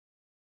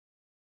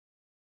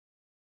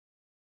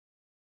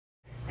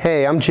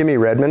Hey, I'm Jimmy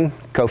Redmon,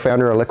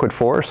 co-founder of Liquid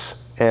Force,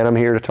 and I'm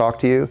here to talk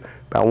to you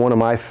about one of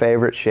my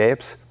favorite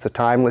shapes. It's a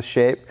timeless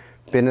shape,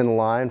 been in the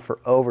line for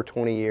over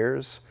 20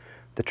 years,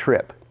 the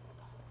Trip.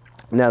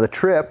 Now the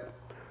Trip,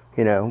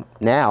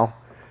 now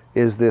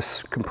is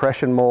this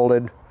compression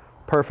molded,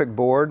 perfect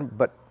board,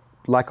 but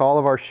like all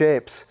of our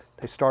shapes,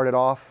 they started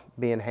off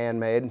being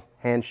handmade,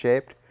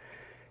 hand-shaped,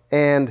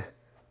 and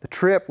the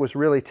Trip was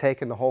really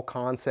taking the whole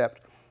concept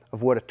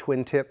of what a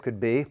twin tip could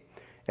be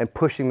and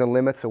pushing the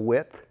limits of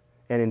width.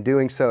 And in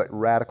doing so, it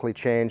radically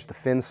changed the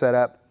fin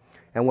setup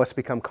and what's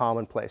become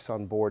commonplace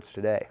on boards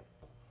today.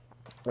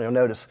 You'll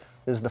notice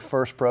this is the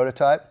first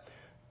prototype.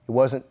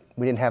 We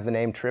didn't have the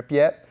name Trip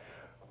yet.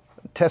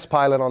 Test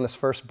pilot on this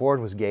first board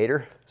was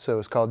Gator, so it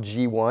was called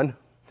G1. And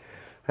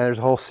there's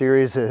a whole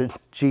series of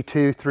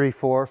G2, 3,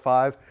 4,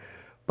 5.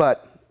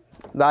 But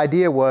the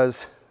idea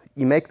was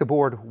you make the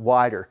board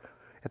wider.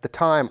 At the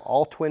time,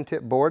 all twin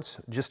tip boards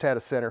just had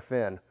a center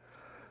fin.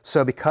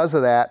 So because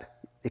of that,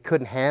 it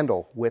couldn't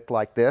handle width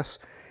like this,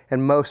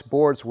 and most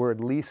boards were at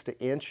least an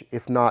inch,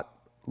 if not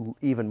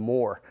even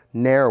more,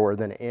 narrower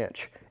than an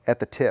inch at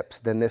the tips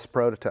than this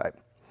prototype.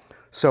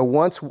 So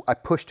once I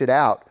pushed it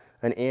out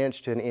an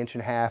inch to an inch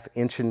and a half,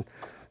 inch and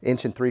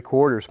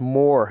 3/4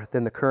 more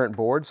than the current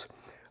boards,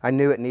 I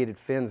knew it needed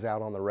fins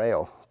out on the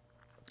rail.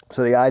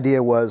 So the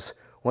idea was,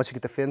 once you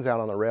get the fins out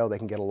on the rail, they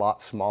can get a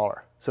lot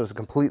smaller. So it's a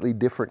completely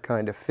different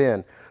kind of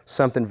fin,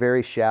 something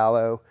very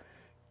shallow,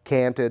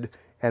 canted,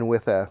 and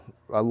with a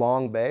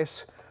long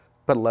base,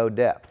 but low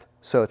depth.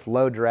 So it's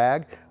low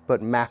drag,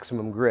 but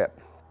maximum grip.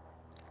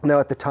 Now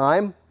at the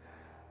time,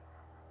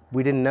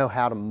 we didn't know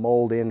how to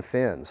mold in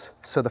fins.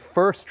 So the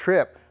first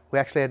Trip, we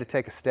actually had to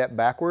take a step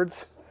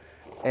backwards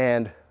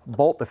and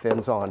bolt the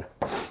fins on.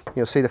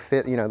 You'll see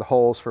the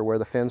holes for where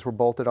the fins were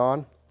bolted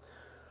on.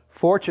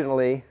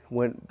 Fortunately,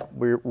 when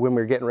we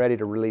were getting ready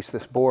to release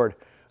this board,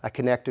 I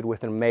connected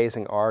with an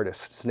amazing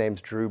artist. His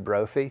name's Drew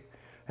Brophy.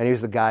 And he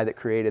was the guy that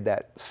created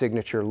that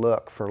signature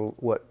look for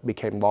what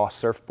became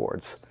Lost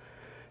surfboards.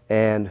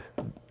 And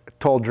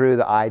told Drew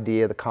the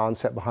idea, the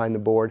concept behind the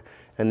board,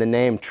 and the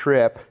name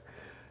Trip.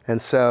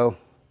 And so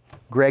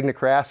Greg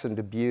Nekrasen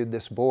debuted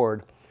this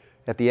board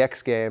at the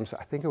X Games,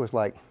 I think it was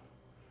like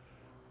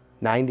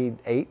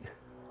 98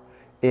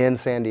 in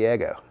San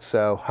Diego.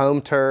 So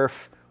home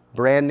turf,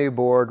 brand new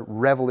board,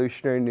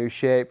 revolutionary new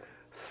shape,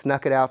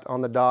 snuck it out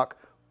on the dock,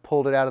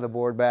 pulled it out of the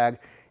board bag,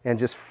 and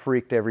just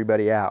freaked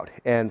everybody out.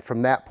 And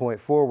from that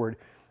point forward,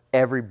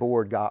 every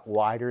board got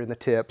wider in the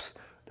tips,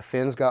 the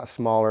fins got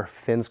smaller,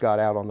 fins got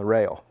out on the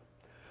rail.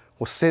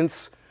 Well,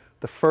 since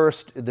the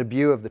first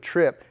debut of the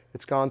Trip,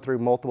 it's gone through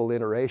multiple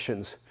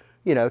iterations,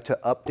 to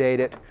update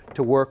it,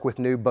 to work with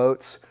new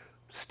boats,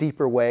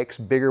 steeper wakes,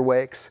 bigger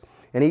wakes.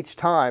 And each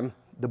time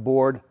the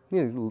board,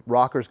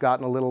 rocker's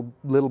gotten a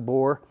little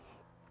bore,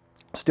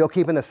 still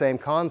keeping the same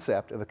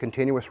concept of a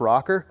continuous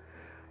rocker,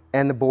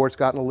 and the board's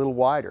gotten a little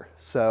wider.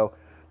 So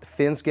the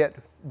fins get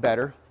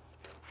better.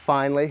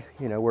 Finally,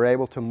 we're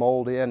able to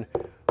mold in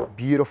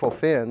beautiful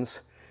fins.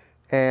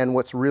 And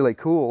what's really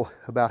cool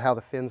about how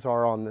the fins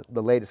are on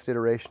the latest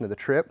iteration of the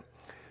Trip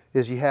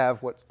is you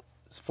have what's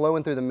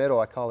flowing through the middle,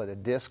 I call it a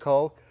disc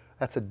hull.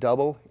 That's a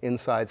double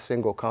inside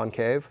single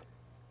concave.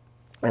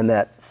 And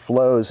that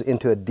flows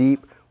into a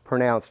deep,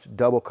 pronounced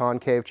double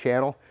concave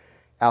channel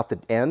out the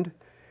end.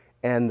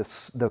 And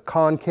the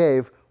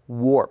concave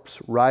warps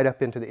right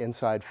up into the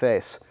inside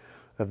face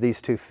of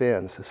these two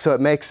fins. So it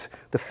makes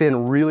the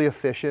fin really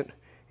efficient.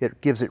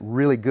 It gives it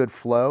really good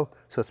flow.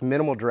 So it's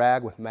minimal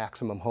drag with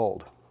maximum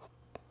hold.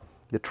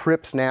 The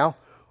Trips now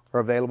are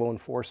available in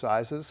 4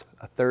 sizes,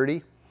 a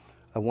 30,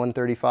 a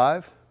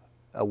 135,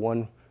 a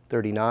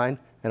 139,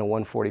 and a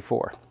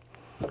 144.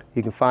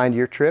 You can find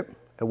your Trip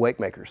at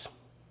Wakemakers.